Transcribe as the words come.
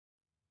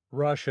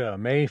Russia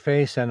may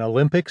face an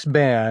Olympics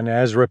ban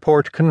as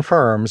report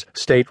confirms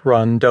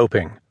state-run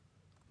doping.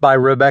 By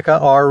Rebecca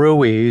R.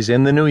 Ruiz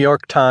in the New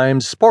York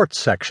Times Sports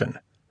section.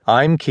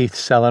 I'm Keith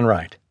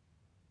Sellen-Wright.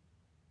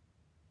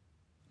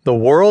 The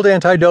World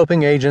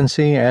Anti-Doping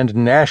Agency and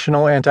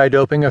national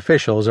anti-doping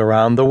officials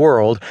around the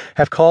world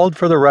have called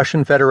for the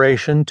Russian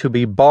Federation to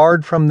be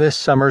barred from this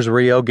summer's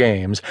Rio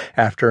Games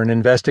after an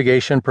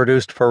investigation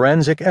produced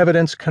forensic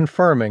evidence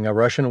confirming a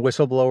Russian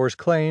whistleblower's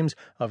claims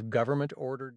of government-ordered